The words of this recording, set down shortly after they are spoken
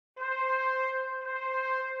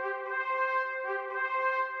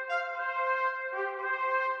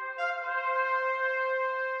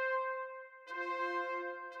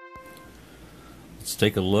Let's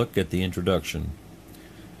take a look at the introduction.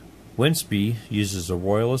 Winceby uses a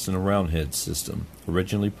Royalist and a Roundhead system,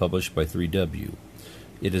 originally published by 3W.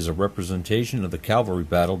 It is a representation of the cavalry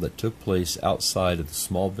battle that took place outside of the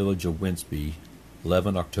small village of Winceby,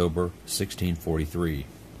 11 October 1643.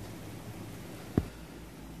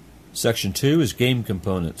 Section 2 is game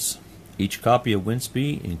components. Each copy of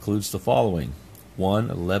Winceby includes the following: 1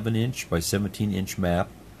 11-inch by 17-inch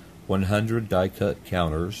map, 100 die-cut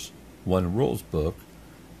counters, 1 rules book,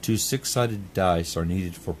 2 6-sided dice are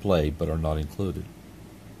needed for play but are not included.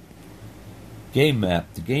 Game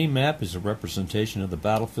map. The game map is a representation of the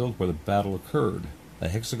battlefield where the battle occurred. A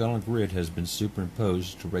hexagonal grid has been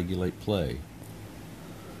superimposed to regulate play.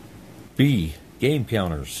 B. Game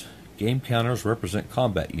counters. Game counters represent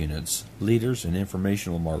combat units, leaders, and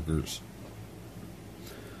informational markers.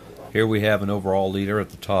 Here we have an overall leader at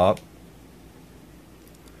the top.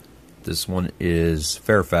 This one is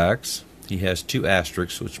Fairfax. He has 2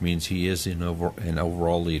 asterisks, which means he is an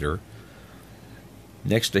overall leader.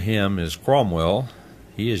 Next to him is Cromwell.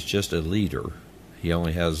 He is just a leader. He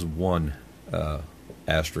only has 1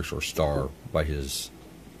 asterisk or star by his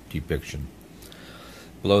depiction.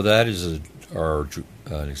 Below that is an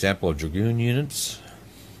example of dragoon units.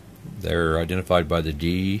 They're identified by the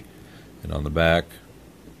D, and on the back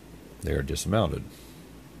they are dismounted.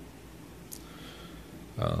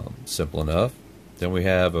 Simple enough. Then we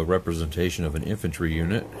have a representation of an infantry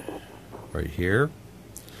unit right here.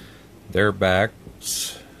 Their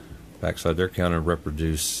backside their counter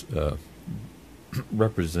represent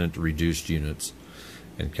reduced units,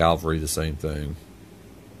 and cavalry the same thing.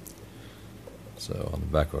 So on the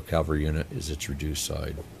back of a cavalry unit is its reduced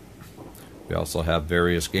side. We also have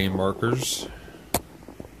various game markers.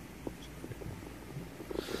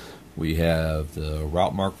 We have the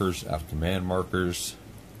route markers, out of command markers,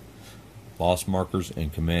 loss markers,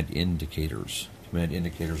 and command indicators. Command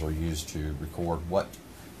indicators are used to record what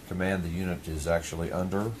command the unit is actually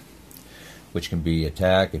under, which can be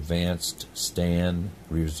attack, advanced, stand,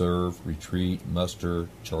 reserve, retreat, muster,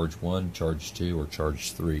 charge 1, charge 2, or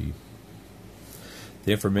charge 3.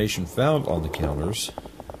 The information found on the counters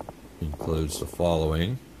includes the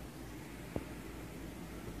following.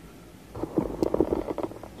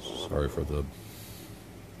 Sorry for the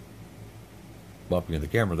bumping of the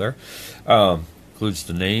camera there. Includes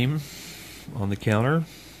the name on the counter,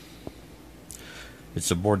 its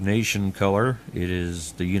subordination color. It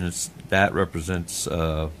is the units that represents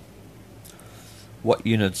what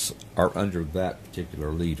units are under that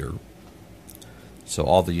particular leader. So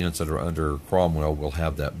all the units that are under Cromwell will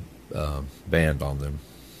have that band on them.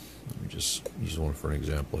 Let me just use one for an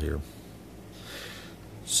example here.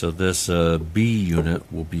 So this B unit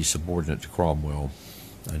will be subordinate to Cromwell.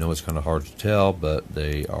 I know it's kind of hard to tell, but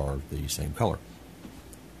they are the same color.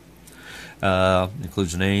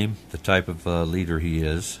 Includes name, the type of leader he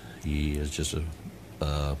is. He is just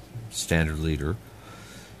a standard leader.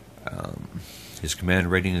 His command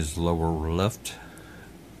rating is the lower left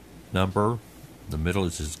number. The middle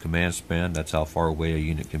is his command span. That's how far away a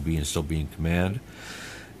unit can be and still be in command.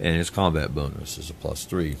 And his combat bonus is a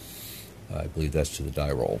 +3. I believe that's to the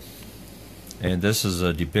die roll. And this is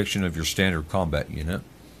a depiction of your standard combat unit.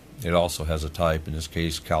 It also has a type, in this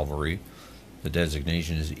case cavalry. The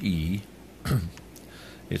designation is E.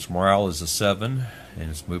 Its morale is a 7, and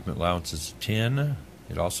its movement allowance is a 10.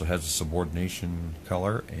 It also has a subordination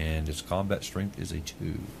color, and its combat strength is a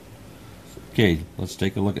 2. Okay, let's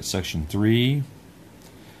take a look at section 3.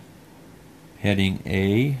 Heading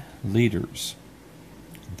A, leaders.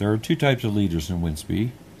 There are 2 types of leaders in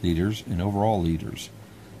Winceby: leaders and overall leaders.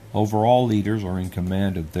 Overall leaders are in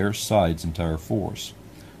command of their side's entire force,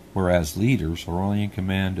 whereas leaders are only in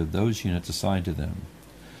command of those units assigned to them.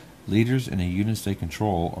 Leaders and the units they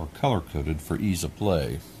control are color-coded for ease of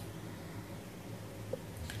play.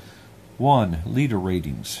 1. Leader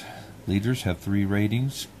ratings. Leaders have 3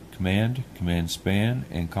 ratings: command, command span,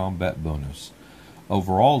 and combat bonus.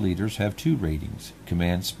 Overall leaders have 2 ratings: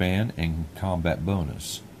 command span and combat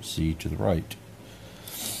bonus. See to the right.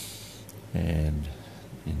 And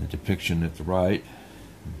in the depiction at the right,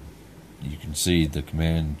 you can see the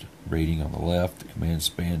command rating on the left, the command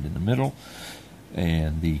span in the middle,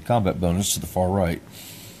 and the combat bonus to the far right.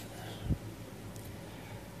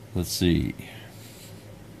 Let's see.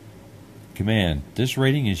 Command. This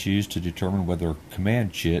rating is used to determine whether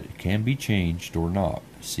command chit can be changed or not.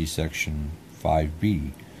 See section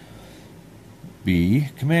 5B. B.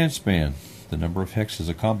 Command span. The number of hexes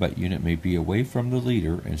a combat unit may be away from the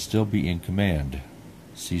leader and still be in command.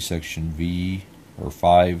 See section V or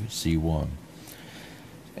 5C1.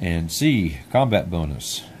 And C. Combat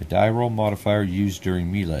bonus. A die roll modifier used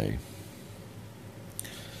during melee.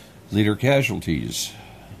 Leader casualties.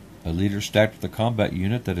 A leader stacked with a combat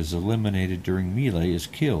unit that is eliminated during melee is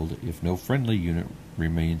killed if no friendly unit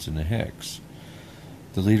remains in the hex.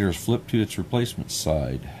 The leader is flipped to its replacement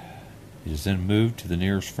side. It is then moved to the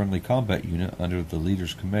nearest friendly combat unit under the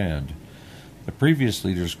leader's command. The previous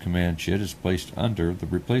leader's command chit is placed under the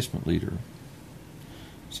replacement leader.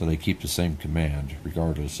 So they keep the same command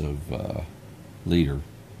regardless of leader.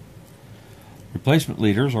 Replacement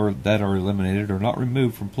leaders that are eliminated are not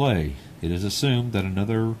removed from play. It is assumed that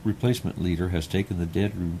another replacement leader has taken the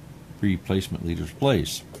dead replacement leader's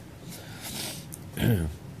place.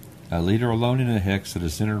 A leader alone in a hex that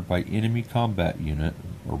is entered by enemy combat unit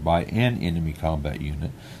or by an enemy combat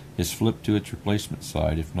unit is flipped to its replacement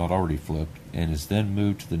side if not already flipped, and is then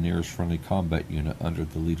moved to the nearest friendly combat unit under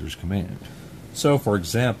the leader's command. So, for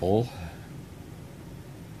example,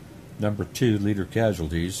 number 2, leader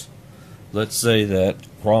casualties. Let's say that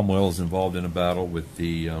Cromwell is involved in a battle with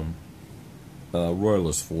the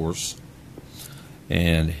Royalist force,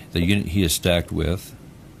 and the unit he is stacked with,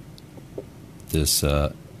 this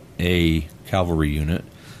A cavalry unit,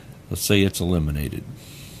 let's say it's eliminated.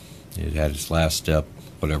 It had its last step,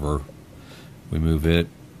 whatever. We move it,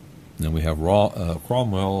 and then we have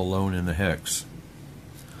Cromwell alone in the hex.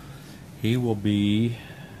 He will be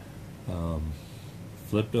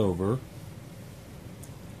flipped over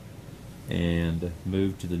and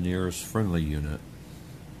moved to the nearest friendly unit.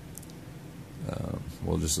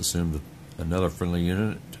 We'll just assume that another friendly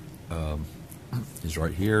unit is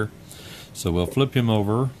right here. So we'll flip him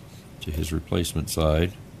over to his replacement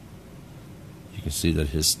side. You can see that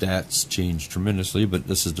his stats change tremendously, but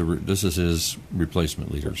this is his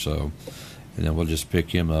replacement leader. So, and then we'll just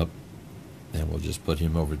pick him up, and we'll just put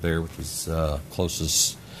him over there with his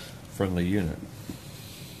closest friendly unit.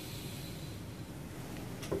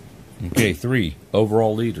 Okay, 3,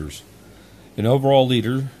 overall leaders. An overall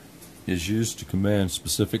leader is used to command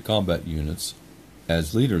specific combat units,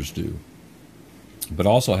 as leaders do, but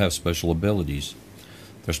also have special abilities.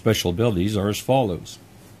 Their special abilities are as follows.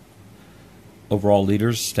 Overall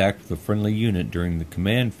leaders stacked with a friendly unit during the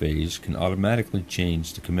command phase can automatically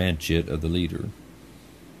change the command chit of the leader.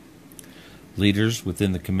 Leaders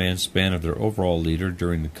within the command span of their overall leader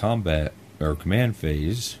during the combat or command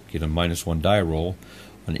phase get a -1 die roll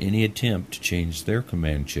on any attempt to change their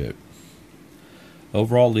command chit.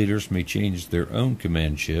 Overall leaders may change their own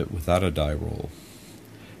command chit without a die roll.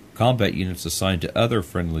 Combat units assigned to other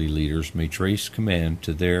friendly leaders may trace command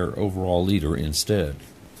to their overall leader instead.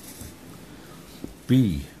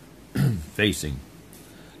 B. Facing.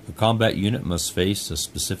 A combat unit must face a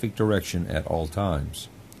specific direction at all times.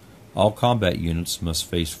 All combat units must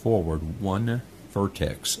face forward one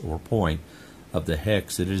vertex or point of the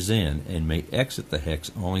hex it is in and may exit the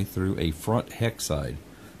hex only through a front hex side.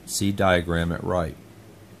 See diagram at right.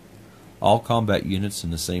 All combat units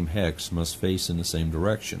in the same hex must face in the same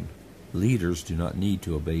direction. Leaders do not need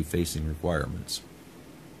to obey facing requirements.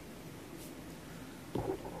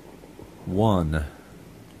 1.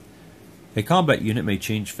 A combat unit may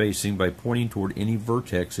change facing by pointing toward any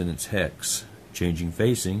vertex in its hex. Changing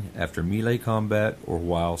facing after melee combat or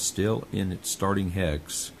while still in its starting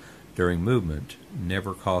hex during movement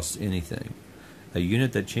never costs anything. A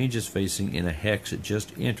unit that changes facing in a hex it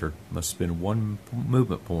just entered must spend 1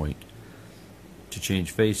 movement point to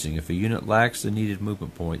change facing. If a unit lacks the needed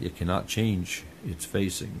movement point, it cannot change its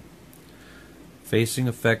facing. Facing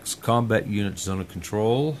affects combat unit zone of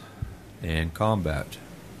control and combat.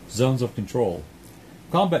 Zones of control.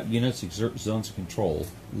 Combat units exert zones of control.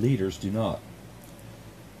 Leaders do not.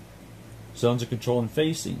 Zones of control and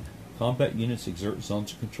facing. Combat units exert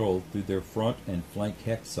zones of control through their front and flank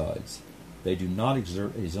hex sides. They do not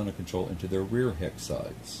exert a zone of control into their rear hex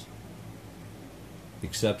sides.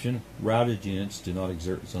 Exception, routed units do not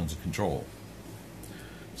exert zones of control.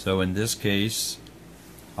 So in this case,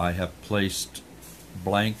 I have placed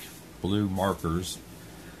blank blue markers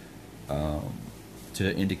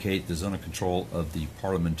to indicate the zone of control of the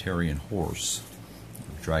parliamentarian horse,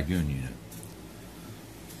 or dragoon unit.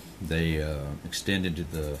 They extend into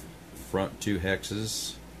the front 2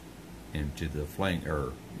 hexes and to the flank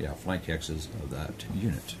hexes of that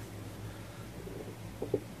unit.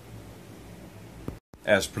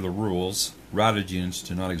 As per the rules, routed units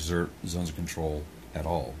do not exert zones of control at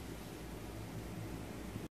all.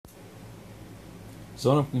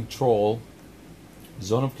 Zone of control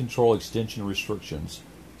extension restrictions.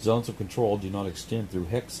 Zones of control do not extend through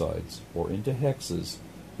hex sides or into hexes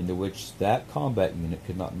into which that combat unit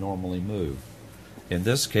could not normally move. In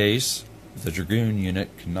this case, the dragoon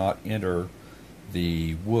unit cannot enter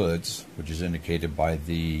the woods, which is indicated by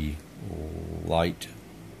the light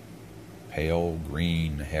pale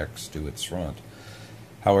green hex to its front.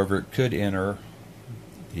 However, it could enter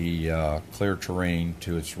the clear terrain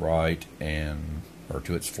to its right or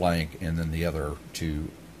to its flank, and then the other two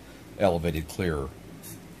elevated clear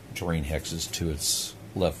terrain hexes to its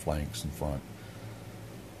left flanks and front.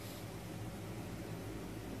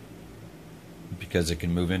 Because it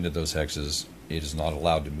can move into those hexes, it is not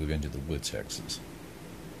allowed to move into the woods hexes.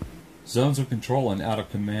 Zones of control and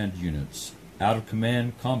out-of-command units.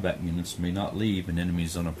 Out-of-command combat units may not leave an enemy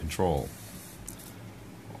zone of control.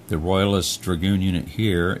 The Royalist Dragoon unit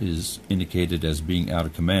here is indicated as being out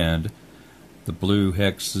of command. The blue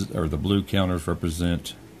hexes, or the blue counters,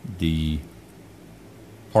 represent the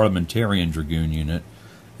Parliamentarian Dragoon unit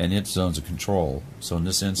and its zones of control. So in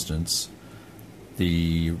this instance,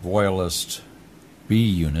 the Royalist B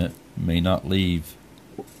unit may not leave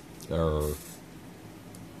the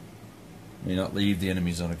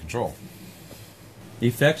enemy zone of control.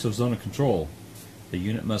 Effects of zone of control. The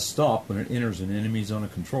unit must stop when it enters an enemy zone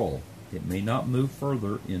of control. It may not move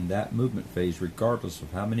further in that movement phase regardless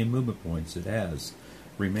of how many movement points it has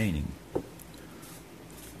remaining.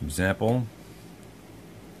 Example,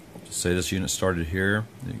 just say this unit started here,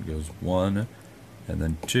 it goes 1 and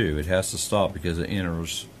then 2. It has to stop because it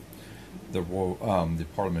enters the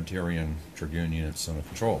Parliamentarian Dragoon unit's zone of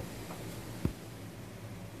control.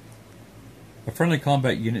 A friendly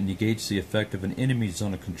combat unit negates the effect of an enemy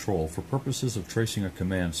zone of control for purposes of tracing a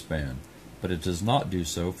command span, but it does not do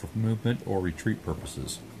so for movement or retreat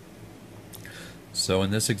purposes. So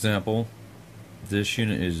in this example, this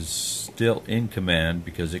unit is still in command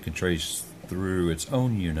because it can trace through its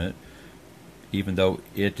own unit, even though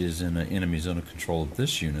it is in an enemy zone of control of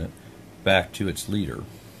this unit, back to its leader.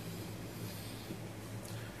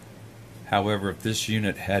 However, if this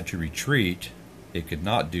unit had to retreat, it could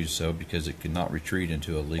not do so because it could not retreat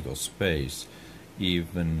into a legal space,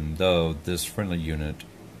 even though this friendly unit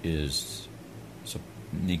is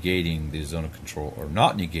negating the zone of control, or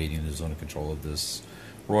not negating the zone of control of this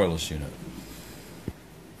Royalist unit.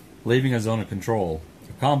 Leaving a zone of control.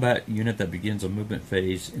 A combat unit that begins a movement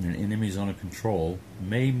phase in an enemy zone of control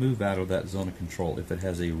may move out of that zone of control if it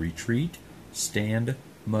has a retreat, stand,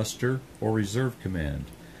 muster, or reserve command,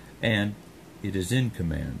 and it is in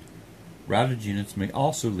command. Routed units may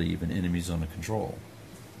also leave an enemy zone of control.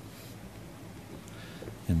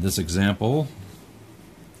 In this example,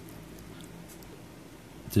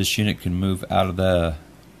 this unit can move out of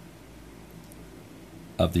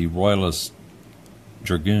the Royalist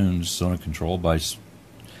Dragoon's zone of control by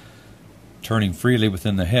turning freely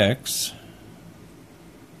within the hex,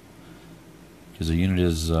 because a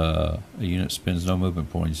unit spends no movement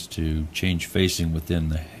points to change facing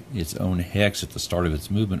within its own hex at the start of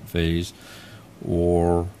its movement phase,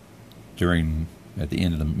 or at the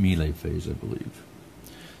end of the melee phase, I believe.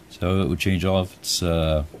 So it would change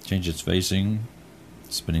its facing,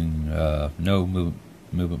 spending no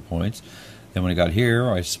movement points. Then when it got here,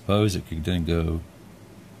 I suppose it could then go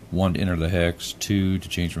 1 to enter the hex, 2 to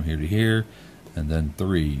change from here to here, and then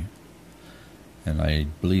 3. And I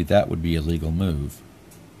believe that would be a legal move.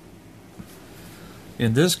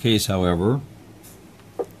 In this case, however,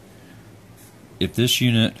 if this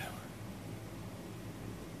unit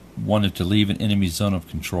wanted to leave an enemy zone of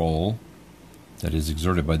control that is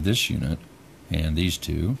exerted by this unit and these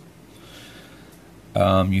two,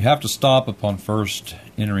 you have to stop upon first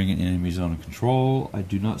entering an enemy zone of control. I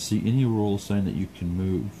do not see any rule saying that you can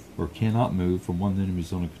move or cannot move from one enemy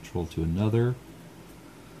zone of control to another,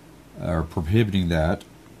 or prohibiting that.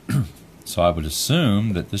 So I would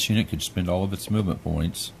assume that this unit could spend all of its movement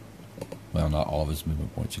points, well, not all of its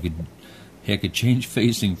movement points. It could change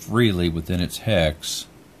facing freely within its hex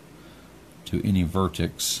to any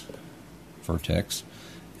vertex,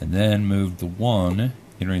 and then move the 1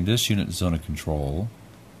 entering this unit's zone of control,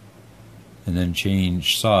 and then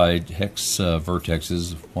change side hex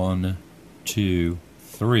vertexes 1, 2,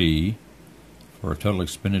 3 for a total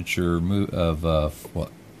expenditure of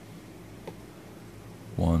what?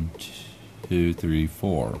 1, 2, 3,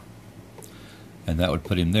 4. And that would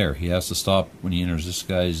put him there. He has to stop when he enters this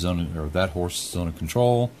guy's zone, or that horse's zone of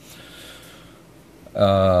control.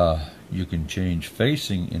 You can change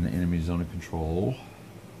facing in the enemy zone of control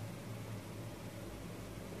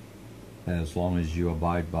as long as you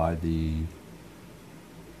abide by the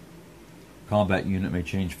combat unit may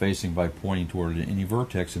change facing by pointing toward any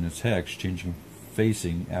vertex in its hex, changing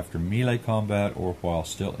facing after melee combat or while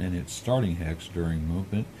still in its starting hex during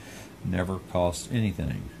movement. Never costs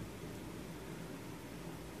anything.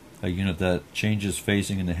 A unit that changes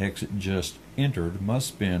facing in the hex it just entered must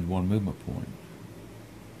spend 1 movement point.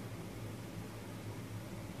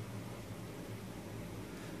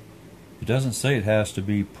 It doesn't say it has to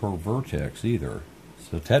be per vertex either.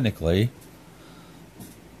 So technically,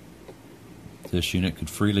 this unit could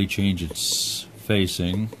freely change its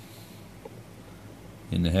facing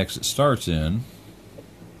in the hex it starts in,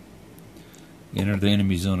 enter the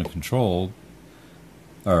enemy zone of control,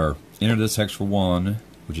 or enter this hex for 1,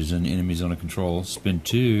 which is in the enemy zone of control, spin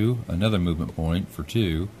 2, another movement point for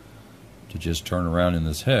 2, to just turn around in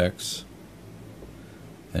this hex,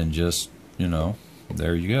 and just, you know,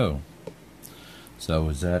 there you go. So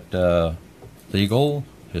is that legal,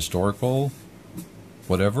 historical,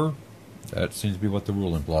 whatever? That seems to be what the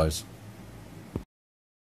rule implies.